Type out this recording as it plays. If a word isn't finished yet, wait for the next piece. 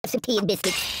some tea and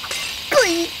biscuits.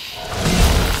 Glee!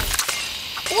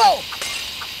 Whoa!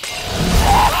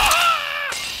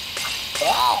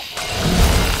 Oh.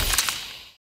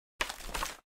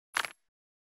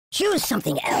 Choose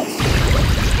something else.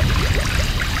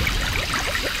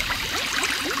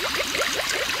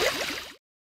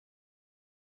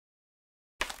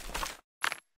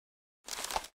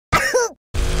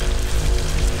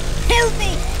 Help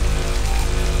me!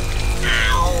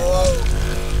 Ow!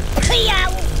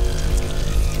 Ow!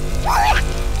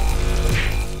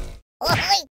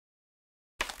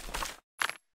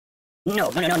 No,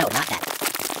 not that.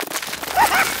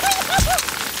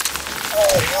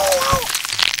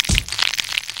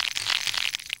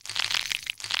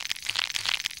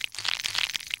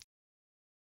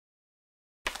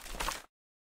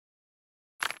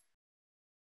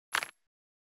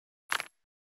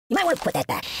 You might want to put that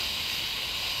back.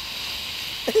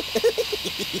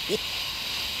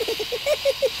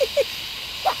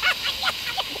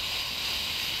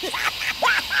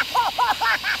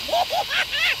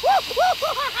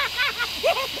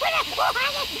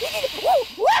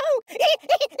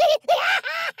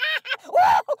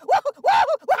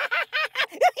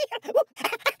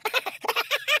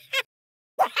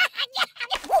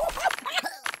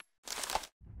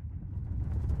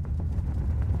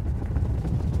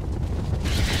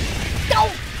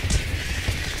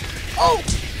 Oh!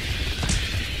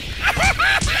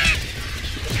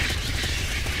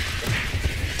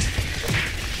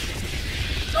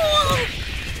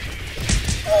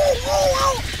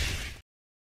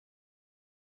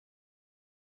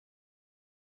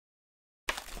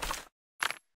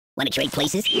 Want to trade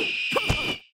places?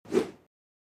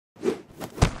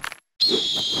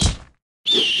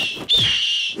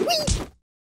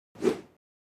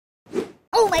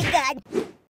 Oh my god!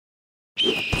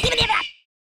 Give it up!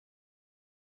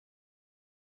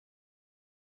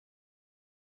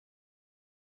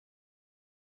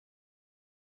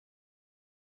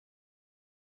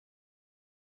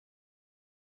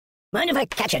 Mind if I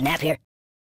catch a nap here?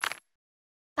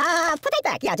 Put it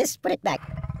back. Yeah, just put it back.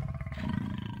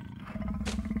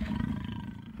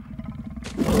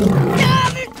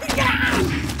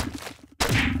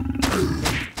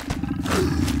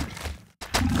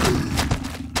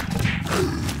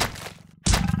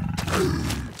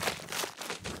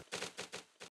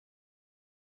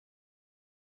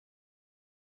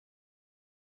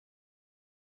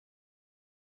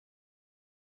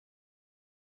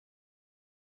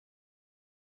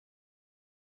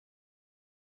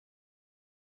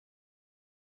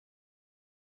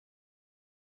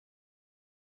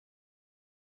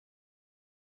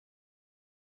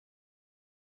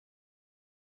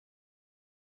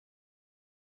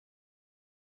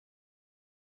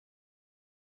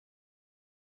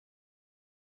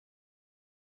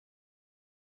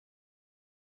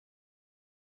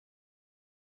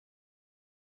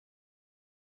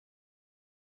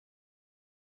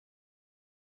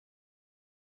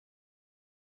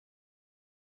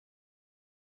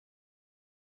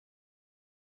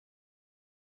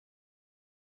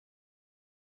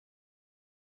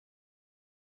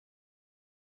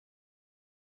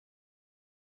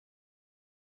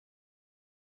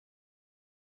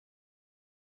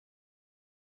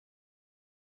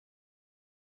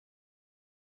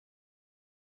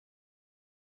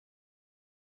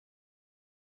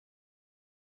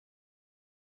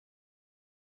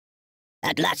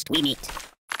 At last we meet.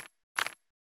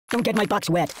 Don't get my box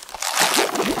wet.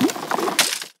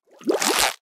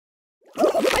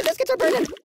 Oh, my biscuits are burning.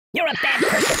 You're a bad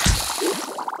person.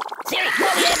 Siri,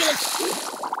 call the ambulance.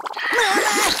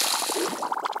 Mama!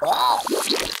 Oh!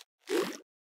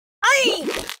 Aye!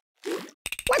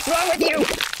 What's wrong with you?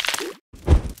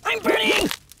 I'm burning!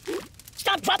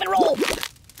 Stop, drop, and roll!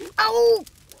 Ow!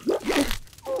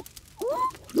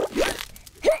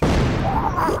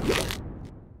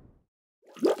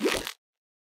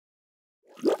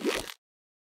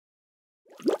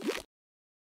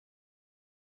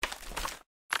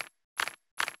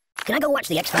 Can I go watch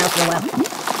the X-Files for a while?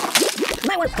 You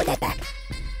might want to put that back.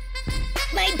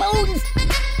 My bones!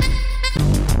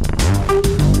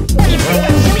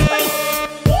 Silly buddy!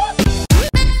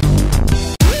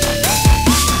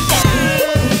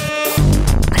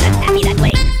 I'm not happy that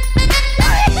way.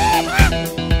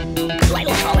 Do I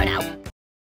look taller now?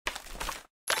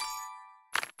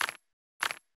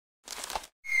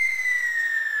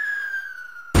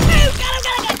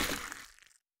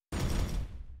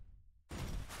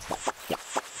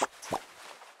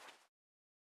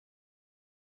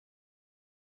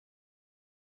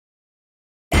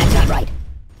 Right.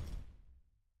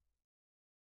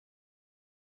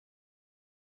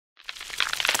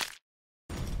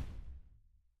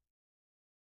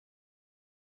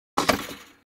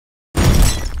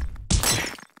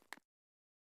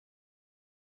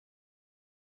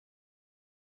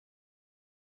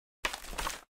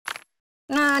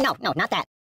 no, not that.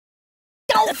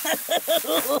 Go!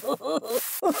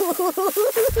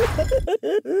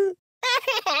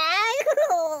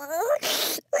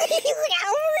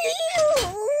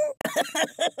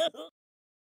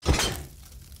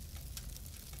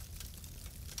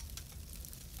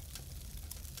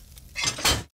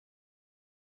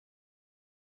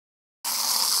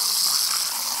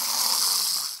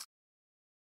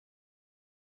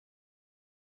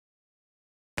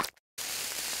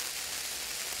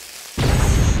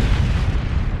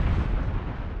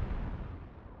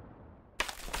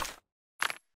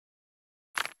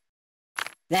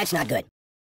 That's not good.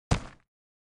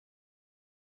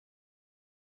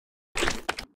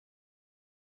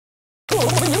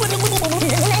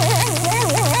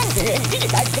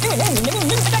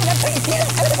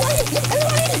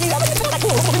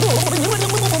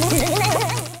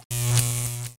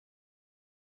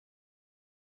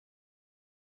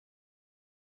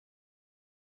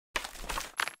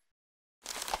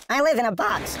 I live in a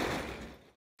box.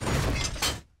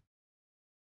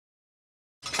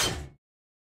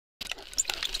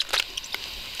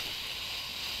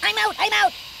 I'm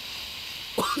out!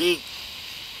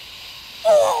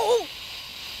 Oh!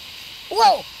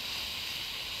 Whoa!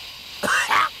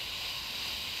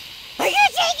 Are you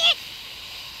taking it?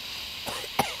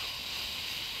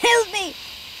 Help me!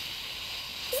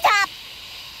 Stop!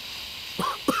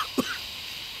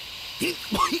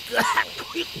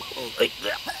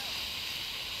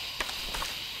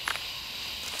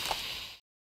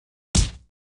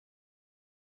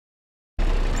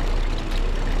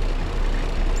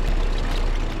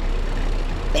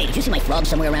 Hey, did you see my frog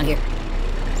somewhere around here?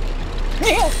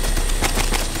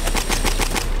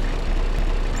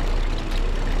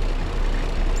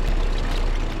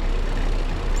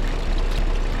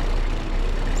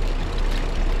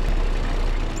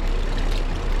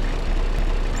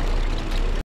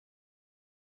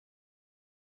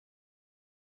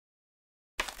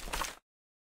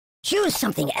 Choose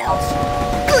something else.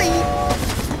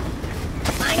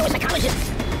 I know a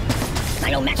psychologist.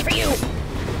 I know match for you.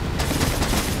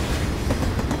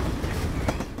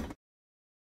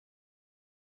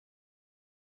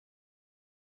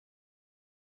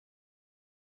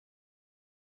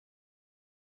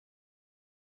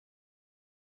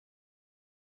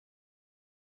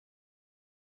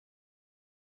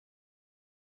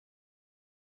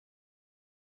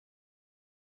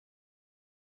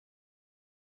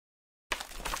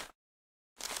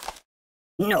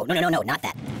 No, not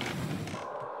that.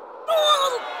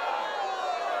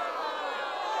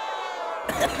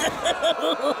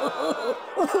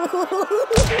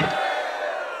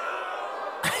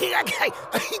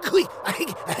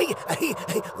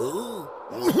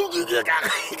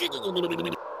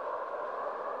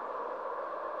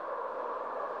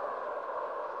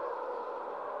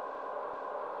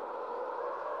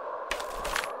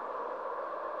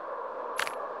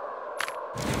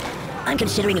 I'm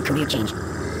considering a career change.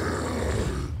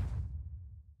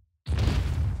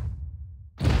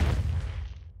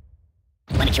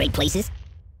 Want to trade places?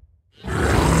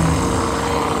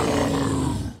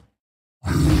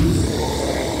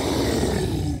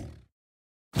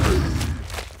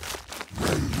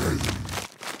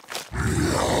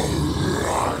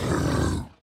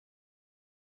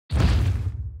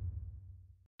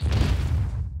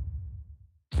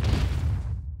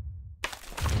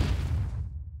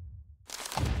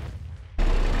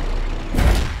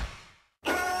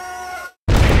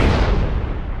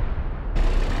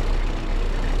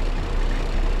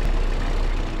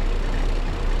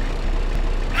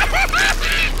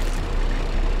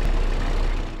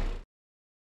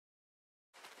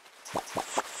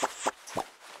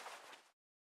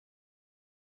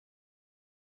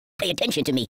 Pay attention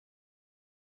to me.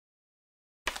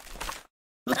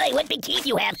 My, what big teeth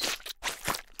you have!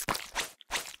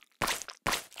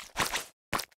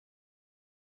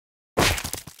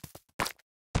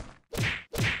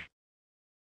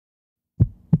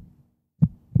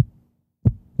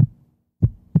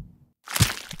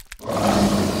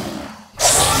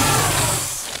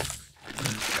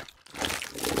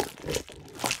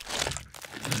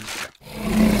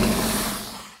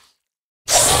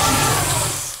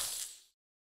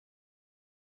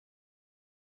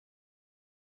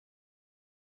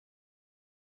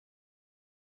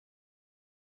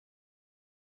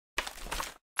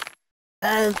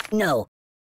 No.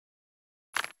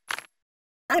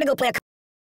 I'm gonna go play a...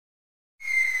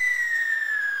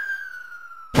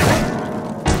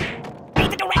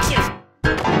 Read the directions!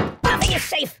 Nothing is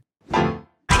safe! I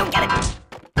don't get it!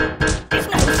 There's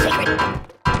nothing sacred!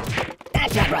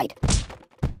 That's not right!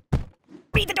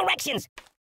 Read the directions!